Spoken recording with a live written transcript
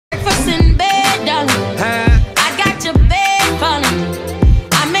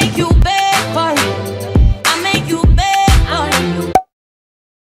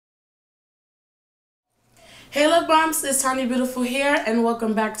moms, it's Tanyabeautiful here and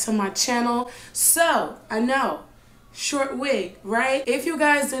welcome back to my channel. So, I know, short wig, right? If you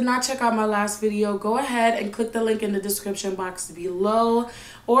guys did not check out my last video, go ahead and click the link in the description box below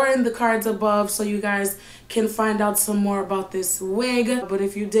or in the cards above so you guys can find out some more about this wig. But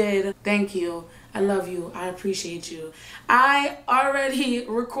if you did, thank you. I love you. I appreciate you. I already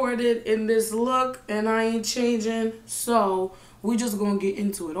recorded in this look and I ain't changing, so we just gonna get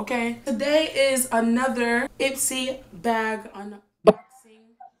into it, okay? Today is another Ipsy bag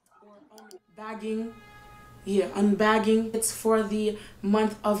unboxing or unbagging. Yeah, unbagging. It's for the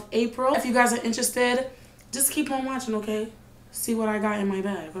month of April. If you guys are interested, just keep on watching, okay? See what I got in my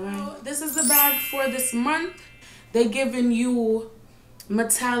bag, all right? So this is the bag for this month. They giving you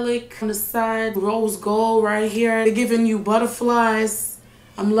metallic on the side, rose gold right here. They're giving you butterflies.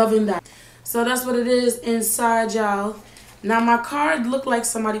 I'm loving that. So that's what it is inside, y'all. Now my card looked like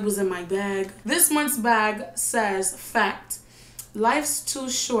somebody was in my bag. This month's bag says, fact, life's too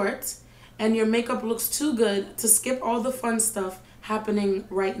short and your makeup looks too good to skip all the fun stuff happening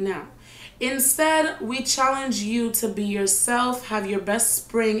right now. Instead, we challenge you to be yourself, have your best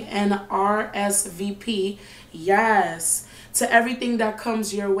spring and RSVP, yes, to everything that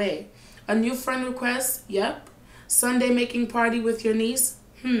comes your way. A new friend request, yep. Sunday making party with your niece,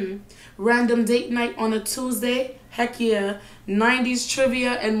 Random date night on a Tuesday, heck yeah. 90s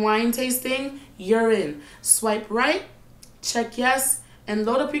trivia and wine tasting, you're in. Swipe right, check yes, and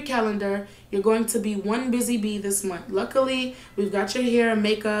load up your calendar. You're going to be one busy bee this month. Luckily, we've got your hair,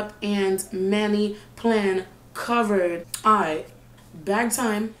 makeup, and mani plan covered. Alright, bag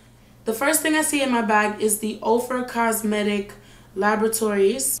time. The first thing I see in my bag is the Ophir Cosmetic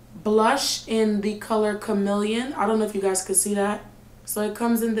Laboratories blush in the color Chameleon. I don't know if you guys can see that. So it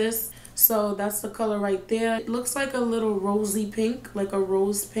comes in this. So that's the color right there. It looks like a little rosy pink, like a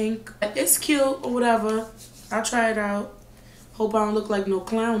rose pink. It's cute or whatever. I'll try it out. Hope I don't look like no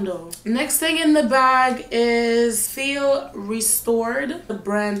clown though. Next thing in the bag is Feel Restored. The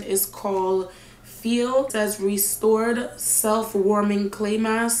brand is called Feel. It says Restored Self-Warming Clay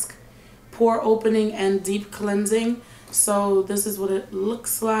Mask. Pore opening and deep cleansing. So this is what it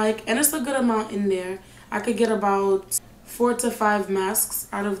looks like. And it's a good amount in there. I could get about 4 to 5 masks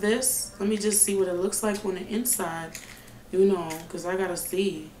out of this. Let me just see what it looks like on the inside, you know, because I gotta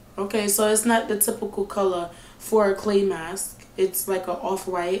see. Okay, so it's not the typical color for a clay mask. It's like a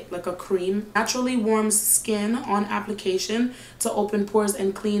off-white, like a cream. Naturally warms skin on application to open pores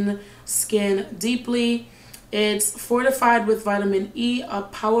and clean skin deeply. It's fortified with vitamin E, a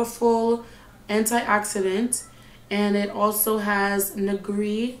powerful antioxidant, and it also has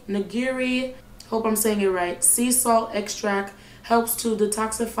nigiri, hope I'm saying it right, sea salt extract, helps to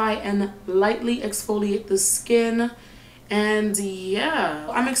detoxify and lightly exfoliate the skin. And yeah,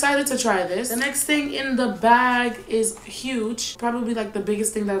 I'm excited to try this. The next thing in the bag is huge, probably like the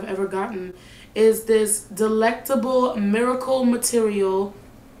biggest thing that I've ever gotten, is this Delectable Miracle Material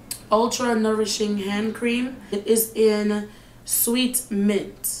Ultra Nourishing Hand Cream. It is in sweet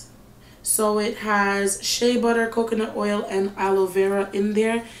mint. So it has shea butter, coconut oil, and aloe vera in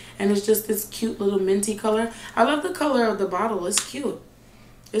there. And it's just this cute little minty color. I love the color of the bottle. It's cute.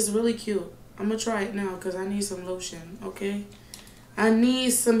 It's really cute. I'm going to try it now because I need some lotion, okay? I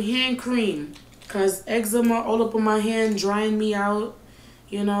need some hand cream because eczema all up on my hand, drying me out.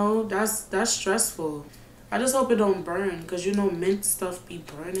 You know, that's stressful. I just hope it don't burn because, you know, mint stuff be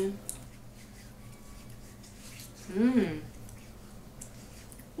burning.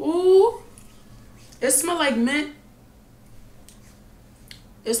 Ooh. It smells like mint.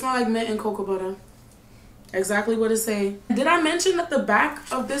 It smells like mint and cocoa butter. Exactly what it's saying. Did I mention that the back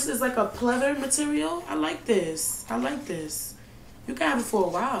of this is like a pleather material? I like this. I like this. You can have it for a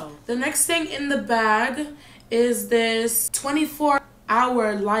while. The next thing in the bag is this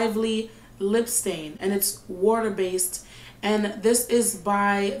 24-hour lively lip stain. And it's water-based. And this is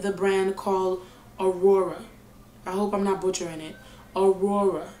by the brand called Aurora. I hope I'm not butchering it.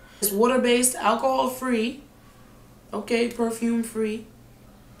 Aurora. It's water-based, alcohol-free. Okay, perfume-free.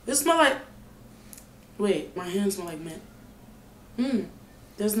 It smells like... Wait, my hands smell like mint.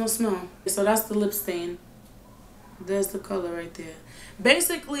 There's no smell. So that's the lip stain. There's the color right there.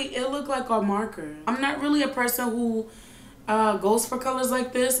 Basically, it looked like a marker. I'm not really a person who goes for colors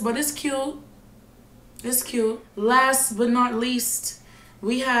like this, but it's cute. It's cute. Last but not least,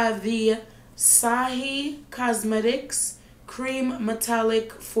 we have the Sahi Cosmetics Cream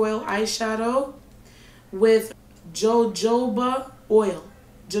Metallic Foil Eyeshadow with jojoba oil.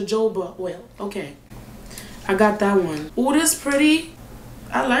 Jojoba oil. Okay. I got that one. Ooh, this pretty.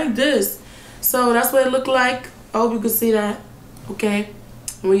 I like this. So that's what it looked like. I hope you can see that. Okay.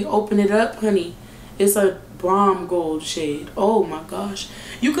 When you open it up, honey, it's a bomb gold shade. Oh my gosh.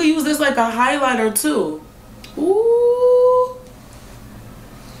 You could use this like a highlighter too. Ooh.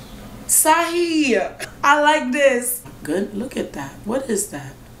 Sahi. I like this. Good. Look at that. What is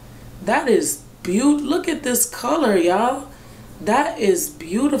that? That is beautiful. Look at this color, y'all. That is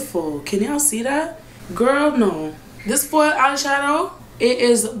beautiful. Can y'all see that? Girl, no. This foil eyeshadow, it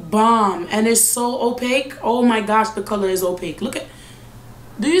is bomb. And it's so opaque. Oh my gosh, the color is opaque. Look at.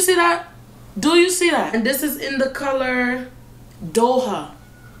 Do you see that? Do you see that? And this is in the color Doha.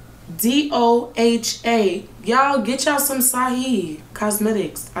 D-O-H-A. Y'all get y'all some Sahi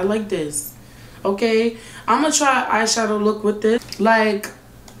Cosmetics. I like this. Okay? I'm gonna try an eyeshadow look with this. Like,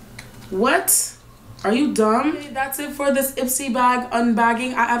 what? Are you dumb? Okay, that's it for this Ipsy bag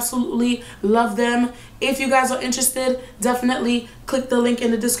unbagging. I absolutely love them. If you guys are interested, definitely click the link in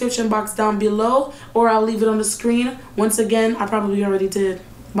the description box down below, or I'll leave it on the screen. Once again, I probably already did,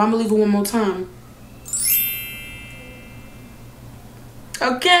 but I'm gonna leave it one more time.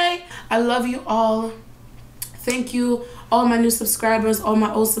 Okay, I love you all. Thank you, all my new subscribers, all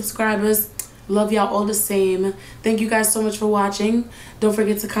my old subscribers. Love y'all all the same. Thank you guys so much for watching. Don't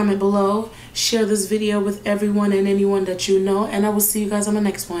forget to comment below. Share this video with everyone and anyone that you know. And I will see you guys on the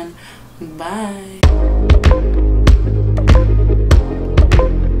next one. Bye.